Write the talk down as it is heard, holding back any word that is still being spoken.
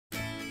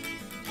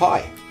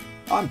Hi,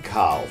 I'm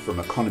Carl from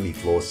Economy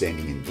Floor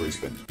Sanding in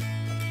Brisbane.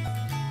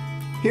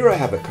 Here I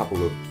have a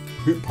couple of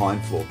hoop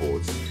pine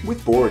floorboards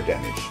with borer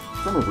damage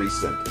from a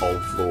recent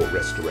old floor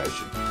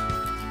restoration.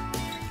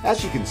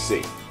 As you can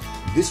see,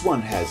 this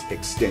one has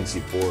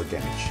extensive borer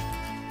damage.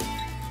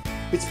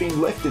 It's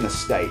been left in a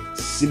state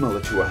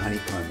similar to a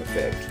honeycomb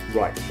effect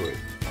right through.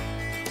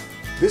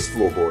 This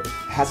floorboard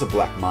has a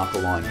black marker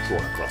line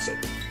drawn across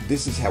it.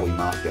 This is how we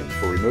mark them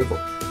for removal.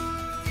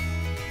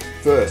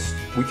 First,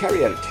 we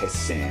carry out a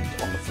test sand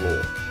on the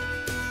floor.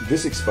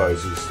 This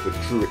exposes the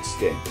true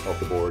extent of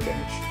the borer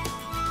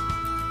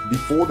damage.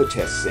 Before the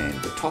test sand,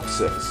 the top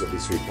surface of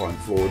this hoop pine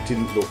floor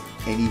didn't look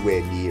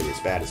anywhere near as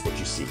bad as what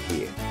you see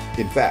here.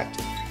 In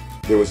fact,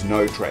 there was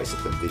no trace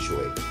of them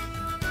visually.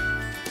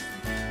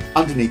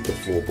 Underneath the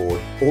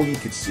floorboard, all you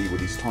could see were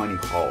these tiny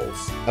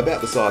holes,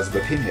 about the size of a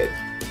pinhead.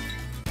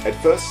 At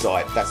first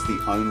sight, that's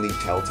the only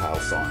telltale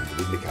sign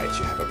that indicates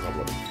you have a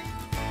problem.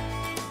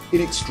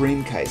 In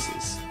extreme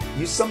cases,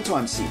 you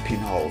sometimes see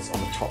pinholes on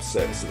the top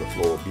surface of the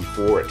floor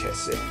before a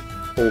test sand.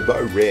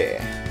 Although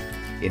rare,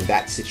 in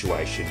that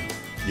situation,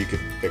 you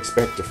could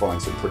expect to find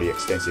some pretty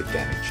extensive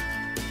damage.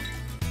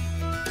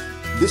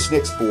 This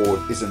next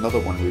board is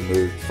another one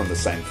removed from the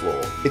same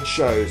floor. It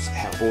shows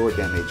how borer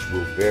damage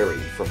will vary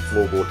from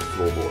floorboard to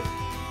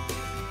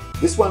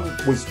floorboard. This one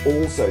was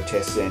also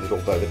test sanded,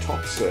 although the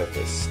top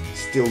surface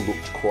still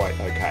looked quite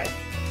okay.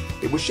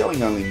 It was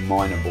showing only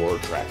minor borer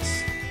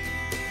tracks.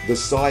 The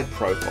side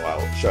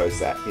profile shows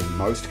that in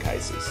most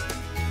cases,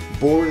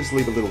 borers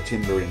leave a little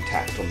timber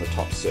intact on the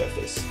top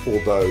surface,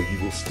 although you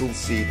will still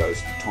see those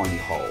tiny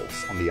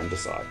holes on the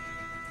underside.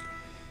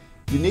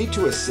 You need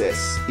to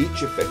assess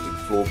each affected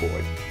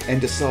floorboard and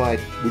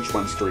decide which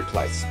ones to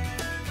replace.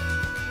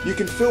 You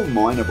can fill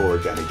minor borer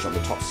damage on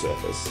the top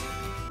surface.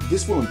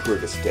 This will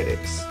improve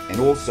aesthetics and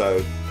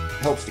also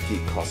helps to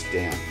keep costs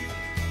down.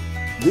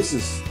 This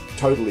is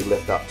totally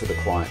left up to the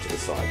client to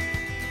decide.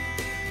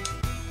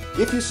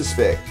 If you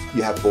suspect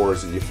you have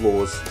borers in your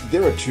floors,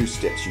 there are two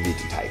steps you need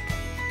to take.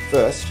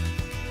 First,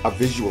 a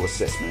visual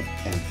assessment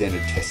and then a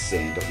test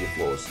sand of your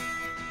floors.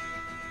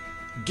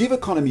 Give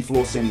Economy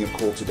Floor Sanding a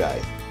call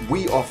today.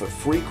 We offer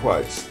free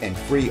quotes and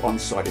free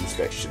on-site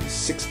inspections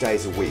 6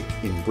 days a week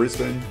in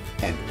Brisbane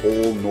and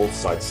all north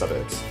side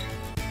suburbs.